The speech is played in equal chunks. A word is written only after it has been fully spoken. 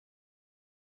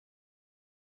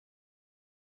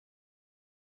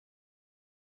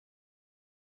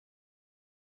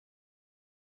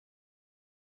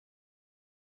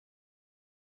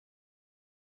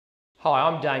Hi,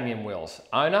 I'm Damien Wills,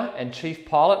 owner and chief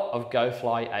pilot of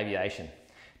GoFly Aviation.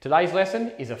 Today's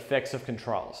lesson is effects of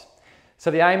controls. So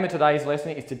the aim of today's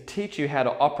lesson is to teach you how to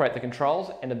operate the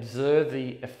controls and observe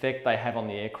the effect they have on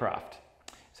the aircraft.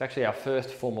 It's actually our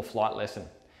first formal flight lesson.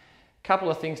 A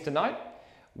couple of things to note.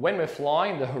 When we're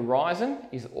flying, the horizon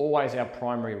is always our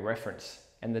primary reference,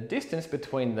 and the distance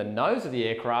between the nose of the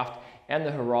aircraft and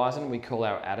the horizon we call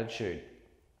our attitude.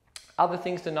 Other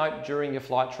things to note during your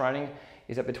flight training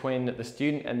is that between the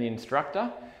student and the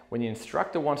instructor, when the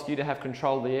instructor wants you to have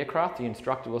control of the aircraft, the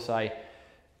instructor will say,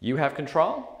 you have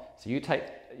control. So you take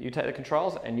the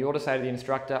controls and you're to say to the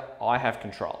instructor, I have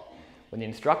control. When the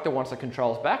instructor wants the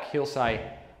controls back, he'll say,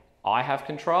 I have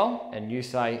control, and you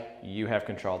say, you have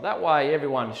control. That way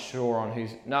everyone's sure on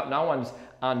no one's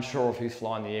unsure of who's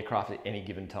flying the aircraft at any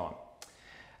given time.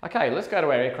 Okay, let's go to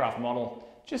our aircraft model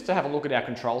just to have a look at our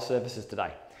control surfaces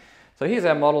today. So here's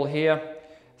our model here.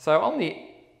 So on the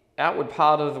outward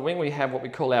part of the wing, we have what we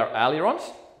call our ailerons,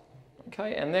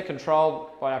 okay, and they're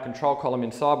controlled by our control column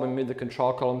inside. We move the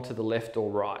control column to the left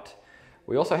or right.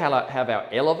 We also have our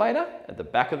elevator at the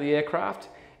back of the aircraft,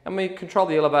 and we control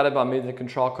the elevator by moving the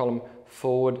control column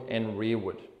forward and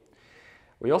rearward.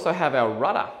 We also have our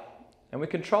rudder, and we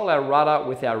control our rudder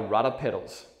with our rudder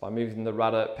pedals. By moving the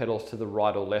rudder pedals to the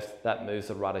right or left, that moves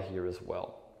the rudder here as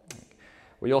well.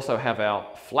 We also have our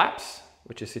flaps,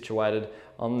 which is situated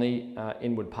on the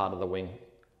inward part of the wing,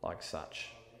 like such.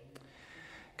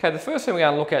 Okay, the first thing we're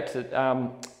going to look at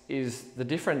is the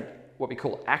different, what we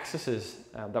call axes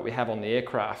that we have on the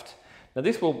aircraft. Now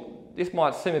this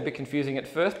might seem a bit confusing at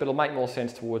first, but it'll make more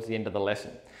sense towards the end of the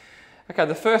lesson. Okay,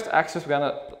 the first axis we're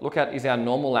going to look at is our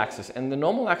normal axis, and the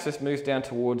normal axis moves down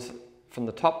from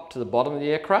the top to the bottom of the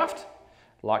aircraft,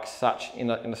 like such,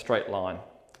 in a straight line.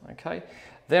 Okay.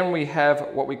 Then we have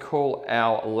what we call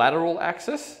our lateral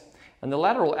axis, and the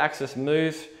lateral axis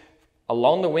moves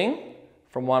along the wing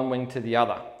from one wing to the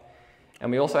other.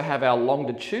 And we also have our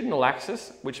longitudinal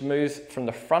axis, which moves from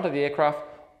the front of the aircraft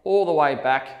all the way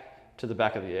back to the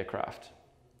back of the aircraft.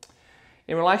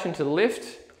 In relation to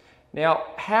lift, now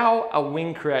how a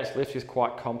wing creates lift is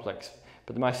quite complex,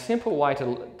 but the most simple way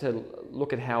to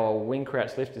look at how a wing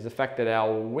creates lift is the fact that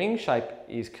our wing shape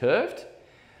is curved.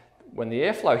 When the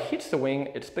airflow hits the wing,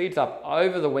 it speeds up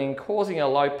over the wing, causing a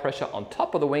low pressure on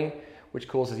top of the wing, which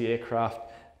causes the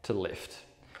aircraft to lift.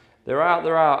 There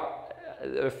are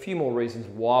a few more reasons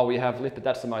why we have lift, but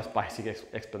that's the most basic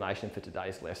explanation for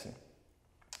today's lesson.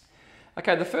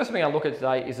 Okay, the first thing I'll look at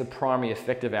today is the primary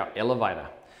effect of our elevator.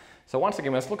 So once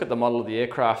again, let's look at the model of the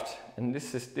aircraft, and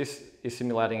this is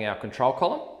simulating our control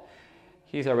column.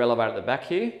 Here's our elevator at the back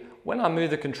here. When I move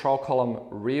the control column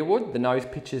rearward, the nose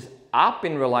pitches up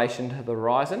in relation to the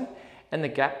horizon, and the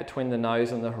gap between the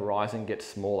nose and the horizon gets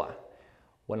smaller.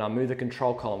 When I move the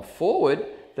control column forward,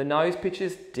 the nose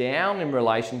pitches down in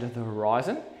relation to the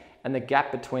horizon, and the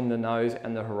gap between the nose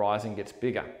and the horizon gets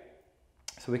bigger.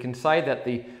 So we can say that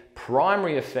the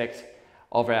primary effect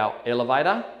of our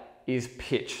elevator is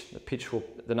pitch.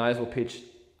 The nose will pitch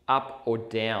up or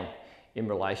down in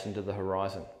relation to the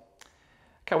horizon.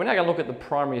 Okay, we're now going to look at the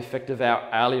primary effect of our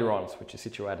ailerons, which is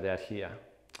situated out here.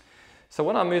 So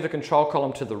when I move the control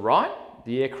column to the right,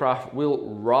 the aircraft will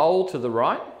roll to the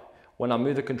right. When I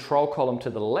move the control column to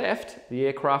the left, the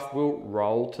aircraft will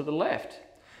roll to the left.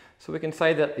 So we can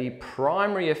say that the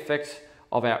primary effect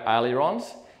of our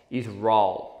ailerons is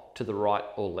roll to the right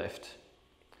or left.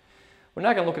 We're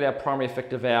now going to look at our primary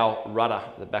effect of our rudder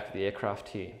at the back of the aircraft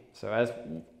here. So as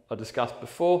I discussed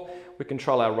before, we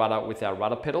control our rudder with our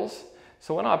rudder pedals.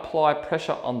 So when I apply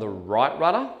pressure on the right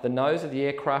rudder, the nose of the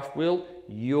aircraft will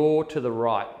yaw to the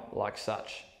right, like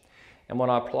such. And when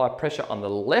I apply pressure on the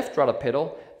left rudder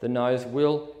pedal, the nose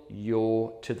will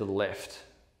yaw to the left.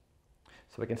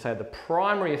 So we can say the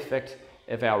primary effect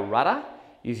of our rudder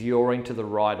is yawing to the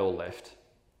right or left.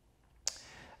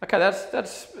 Okay,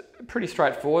 that's pretty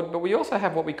straightforward, but we also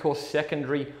have what we call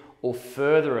secondary or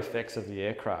further effects of the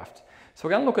aircraft. So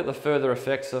we're going to look at the further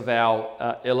effects of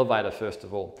our elevator first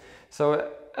of all.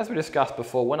 So as we discussed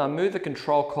before, when I move the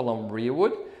control column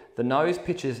rearward, the nose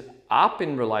pitches up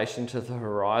in relation to the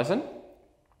horizon,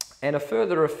 and a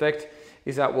further effect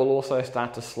is that we'll also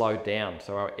start to slow down,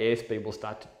 so our airspeed will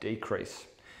start to decrease.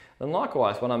 And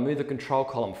likewise, when I move the control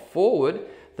column forward,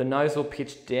 the nose will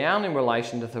pitch down in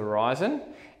relation to the horizon,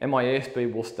 and my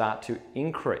airspeed will start to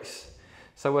increase.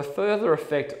 So a further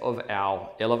effect of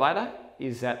our elevator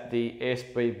is that the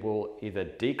airspeed will either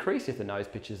decrease if the nose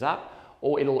pitches up,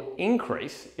 or it'll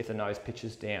increase if the nose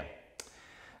pitches down.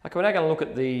 Okay, we're now going to look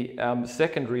at the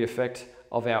secondary effect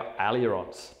of our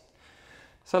ailerons.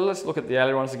 So let's look at the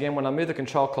ailerons again. When I move the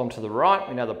control column to the right,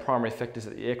 we know the primary effect is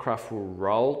that the aircraft will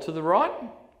roll to the right.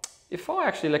 If I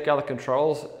actually let go of the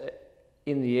controls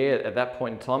in the air at that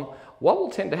point in time, what will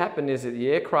tend to happen is that the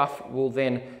aircraft will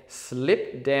then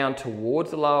slip down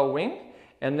towards the lower wing,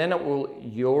 and then it will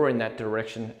yaw in that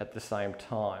direction at the same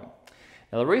time.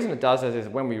 Now the reason it does this is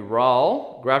when we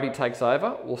roll, gravity takes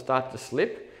over, we'll start to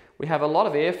slip. We have a lot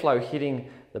of airflow hitting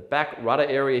the back rudder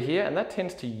area here, and that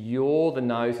tends to yaw the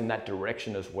nose in that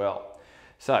direction as well.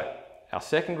 So our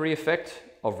secondary effect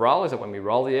of roll is that when we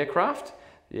roll the aircraft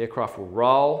will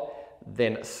roll,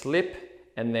 then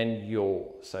slip, and then yaw.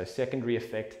 So secondary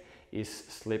effect is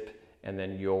slip and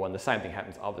then yaw, and the same thing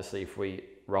happens obviously if we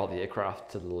roll the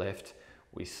aircraft to the left,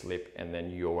 we slip and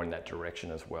then yaw in that direction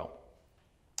as well.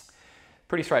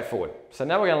 Pretty straightforward. So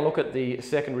now we're going to look at the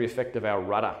secondary effect of our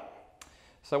rudder.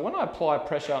 So when I apply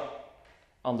pressure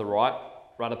on the right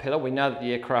rudder pedal, we know that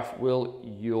the aircraft will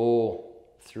yaw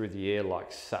through the air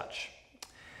like such.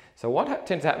 So what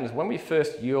tends to happen is when we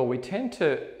first yaw, we tend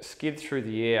to skid through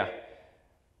the air.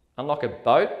 Unlike a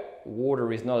boat,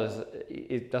 water is not as,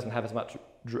 it doesn't have as much,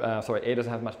 air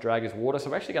doesn't have as much drag as water, so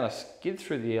we're actually going to skid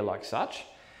through the air like such.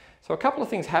 So a couple of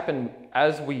things happen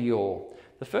as we yaw.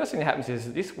 The first thing that happens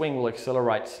is this wing will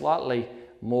accelerate slightly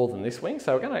more than this wing,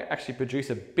 so we're going to actually produce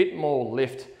a bit more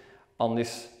lift on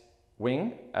this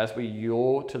wing as we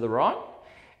yaw to the right,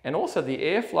 and also the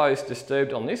airflow is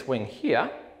disturbed on this wing here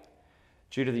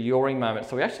due to the yawing moment,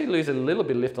 so we actually lose a little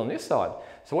bit of lift on this side.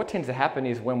 So what tends to happen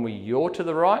is when we yaw to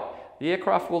the right, the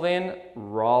aircraft will then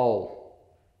roll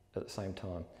at the same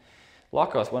time.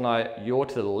 Likewise, when I yaw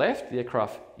to the left, the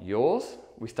aircraft yaws,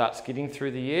 we start skidding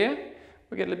through the air,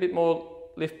 we get a little bit more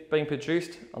lift being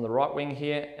produced on the right wing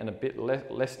here and a bit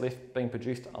less lift being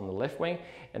produced on the left wing,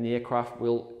 and the aircraft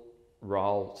will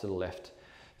roll to the left.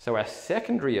 So our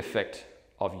secondary effect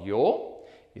of yaw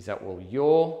is that we'll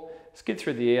yaw, skid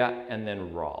through the air and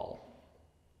then roll.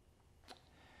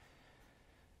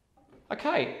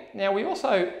 Okay, now we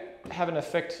also have an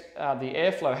effect, the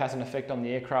airflow has an effect on the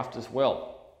aircraft as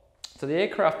well. So the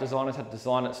aircraft designers have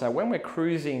designed it so when we're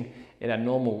cruising in our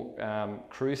normal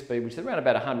cruise speed, which is around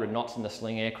about 100 knots in the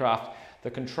sling aircraft,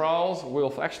 the controls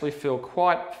will actually feel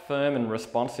quite firm and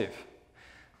responsive.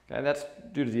 Okay, that's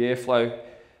due to the airflow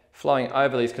flowing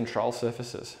over these control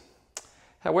surfaces.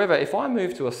 However, if I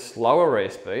move to a slower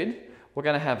airspeed, we're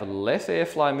going to have less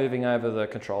airflow moving over the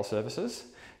control surfaces.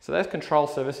 So those control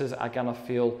surfaces are going to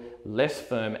feel less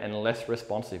firm and less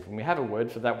responsive. When we have a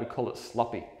word for that, we call it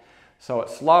sloppy. So at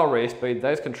slower airspeed,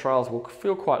 those controls will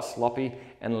feel quite sloppy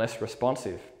and less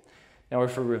responsive. Now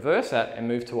if we reverse that and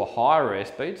move to a higher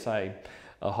airspeed, say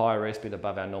a higher airspeed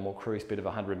above our normal cruise speed of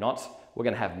 100 knots, we're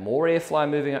going to have more airflow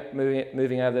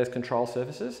moving over those control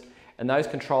surfaces, and those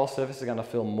control surfaces are going to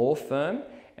feel more firm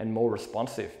and more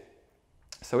responsive.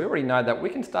 So we already know that we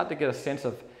can start to get a sense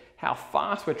of how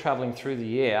fast we're traveling through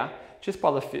the air just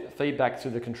by the feedback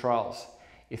through the controls.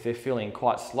 If they're feeling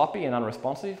quite sloppy and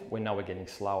unresponsive, we know we're getting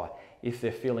slower. If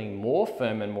they're feeling more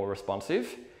firm and more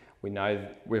responsive, we know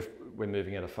we're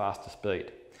moving at a faster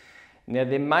speed. Now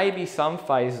there may be some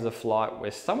phases of flight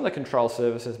where some of the control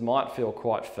surfaces might feel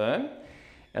quite firm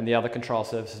and the other control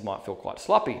surfaces might feel quite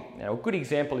sloppy. Now a good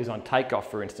example is on takeoff,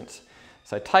 for instance.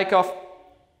 So takeoff,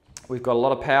 we've got a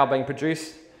lot of power being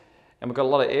produced and we've got a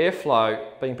lot of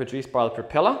airflow being produced by the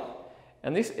propeller,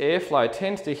 and this airflow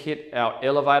tends to hit our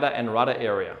elevator and rudder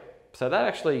area. So that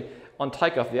actually, on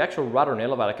takeoff, the actual rudder and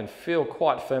elevator can feel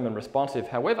quite firm and responsive.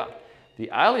 However,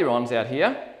 the ailerons out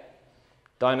here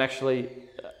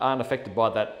aren't affected by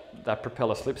that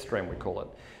propeller slipstream, we call it.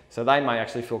 So they may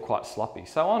actually feel quite sloppy.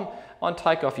 So on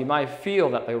takeoff, you may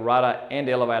feel that the rudder and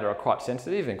elevator are quite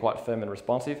sensitive and quite firm and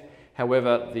responsive.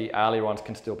 However, the ailerons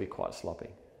can still be quite sloppy.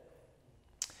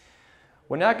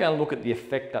 We're now going to look at the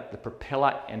effect that the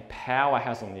propeller and power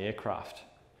has on the aircraft.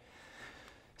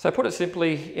 So put it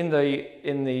simply, in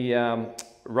the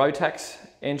Rotax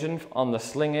engine on the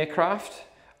sling aircraft,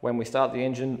 when we start the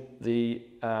engine, the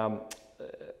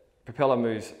propeller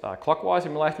moves clockwise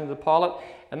in relation to the pilot,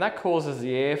 and that causes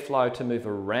the airflow to move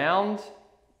around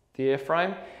the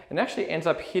airframe and actually ends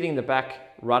up hitting the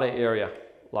back rudder area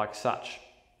like such.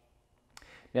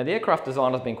 Now the aircraft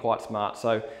designer has been quite smart,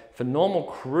 so for normal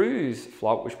cruise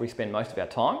flight, which we spend most of our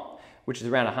time, which is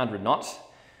around 100 knots,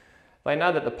 they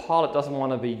know that the pilot doesn't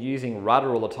want to be using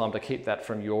rudder all the time to keep that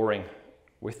from yawing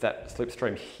with that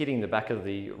slipstream hitting the back of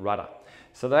the rudder.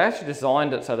 So they actually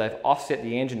designed it so they've offset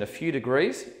the engine a few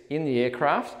degrees in the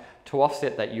aircraft to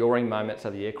offset that yawing moment so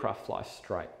the aircraft flies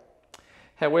straight.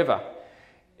 However,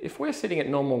 if we're sitting at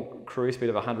normal cruise speed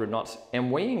of 100 knots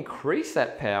and we increase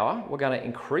that power, we're going to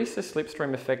increase the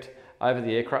slipstream effect over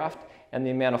the aircraft and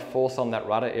the amount of force on that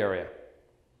rudder area.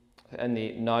 And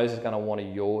the nose is going to want to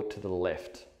yaw to the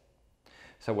left.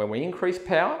 So when we increase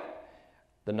power,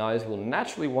 the nose will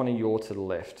naturally want to yaw to the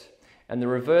left. And the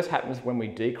reverse happens when we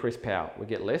decrease power. We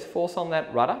get less force on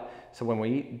that rudder, so when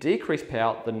we decrease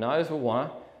power, the nose will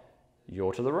want to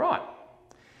yaw to the right.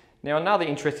 Now another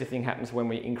interesting thing happens when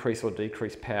we increase or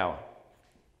decrease power.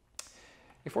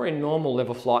 If we're in normal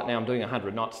level flight now, I'm doing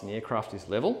 100 knots and the aircraft is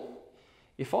level.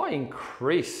 If I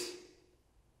increase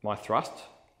my thrust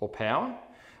or power,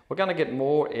 we're going to get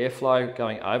more airflow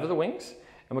going over the wings,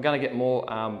 and we're going to get more,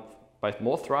 both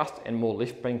more thrust and more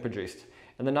lift being produced.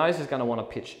 And the nose is going to want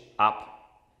to pitch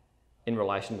up in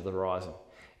relation to the horizon.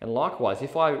 And likewise,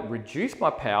 if I reduce my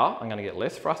power, I'm going to get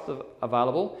less thrust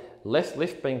available, less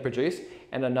lift being produced,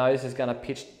 and the nose is going to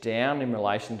pitch down in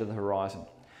relation to the horizon.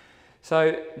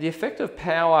 So the effect of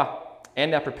power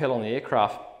and our propeller on the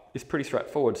aircraft is pretty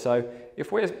straightforward. So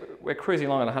if we're cruising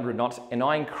along at 100 knots and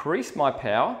I increase my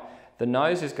power, the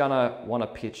nose is going to want to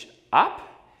pitch up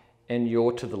and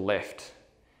yaw to the left.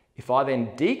 If I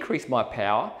then decrease my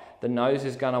power, the nose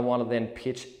is going to want to then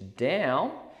pitch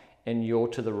down and yaw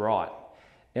to the right.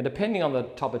 Now, depending on the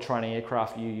type of training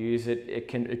aircraft you use, it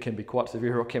can be quite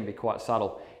severe or it can be quite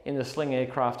subtle. In the sling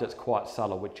aircraft, it's quite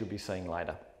subtle, which you'll be seeing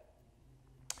later.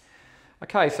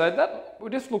 Okay, so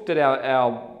we just looked at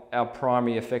our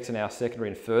primary effects and our secondary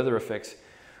and further effects.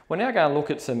 We're now going to look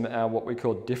at some what we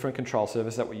call different control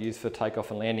surfaces that we use for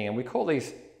takeoff and landing, and we call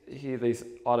these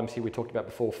items here we talked about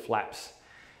before flaps.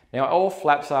 Now, all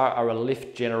flaps are a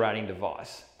lift generating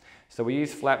device. So we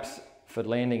use flaps for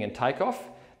landing and takeoff.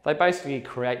 They basically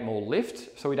create more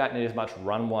lift, so we don't need as much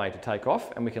runway to take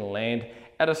off, and we can land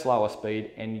at a slower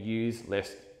speed and use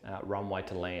less runway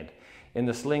to land. In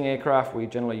the sling aircraft, we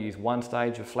generally use one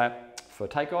stage of flap for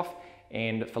takeoff,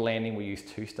 and for landing we use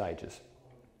 2 stages.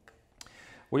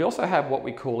 We also have what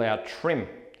we call our trim.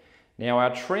 Now,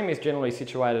 our trim is generally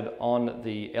situated on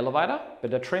the elevator,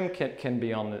 but the trim can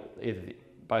be on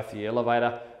both the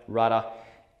elevator, rudder,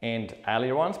 and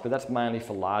ailerons, but that's mainly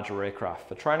for larger aircraft.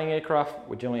 For training aircraft,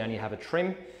 we generally only have a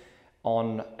trim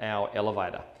on our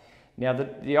elevator. Now,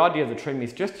 the idea of the trim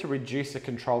is just to reduce the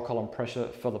control column pressure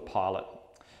for the pilot.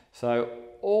 So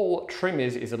all trim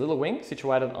is a little wing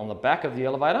situated on the back of the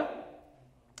elevator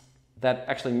that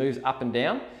actually moves up and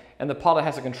down, and the pilot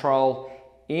has a control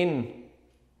in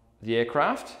the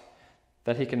aircraft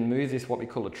that he can move this, what we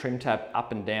call a trim tab,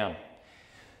 up and down.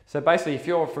 So basically, if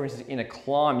you're, for instance, in a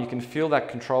climb, you can feel that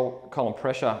control column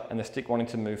pressure and the stick wanting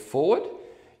to move forward.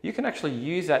 You can actually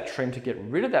use that trim to get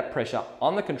rid of that pressure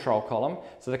on the control column,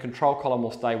 so the control column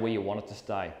will stay where you want it to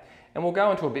stay. And we'll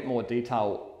go into a bit more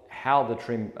detail how the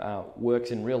trim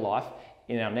works in real life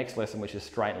in our next lesson, which is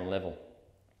straight and level.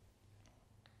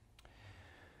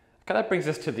 Okay, that brings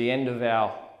us to the end of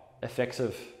our effects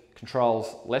of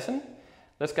controls lesson.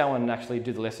 Let's go and actually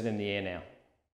do the lesson in the air now.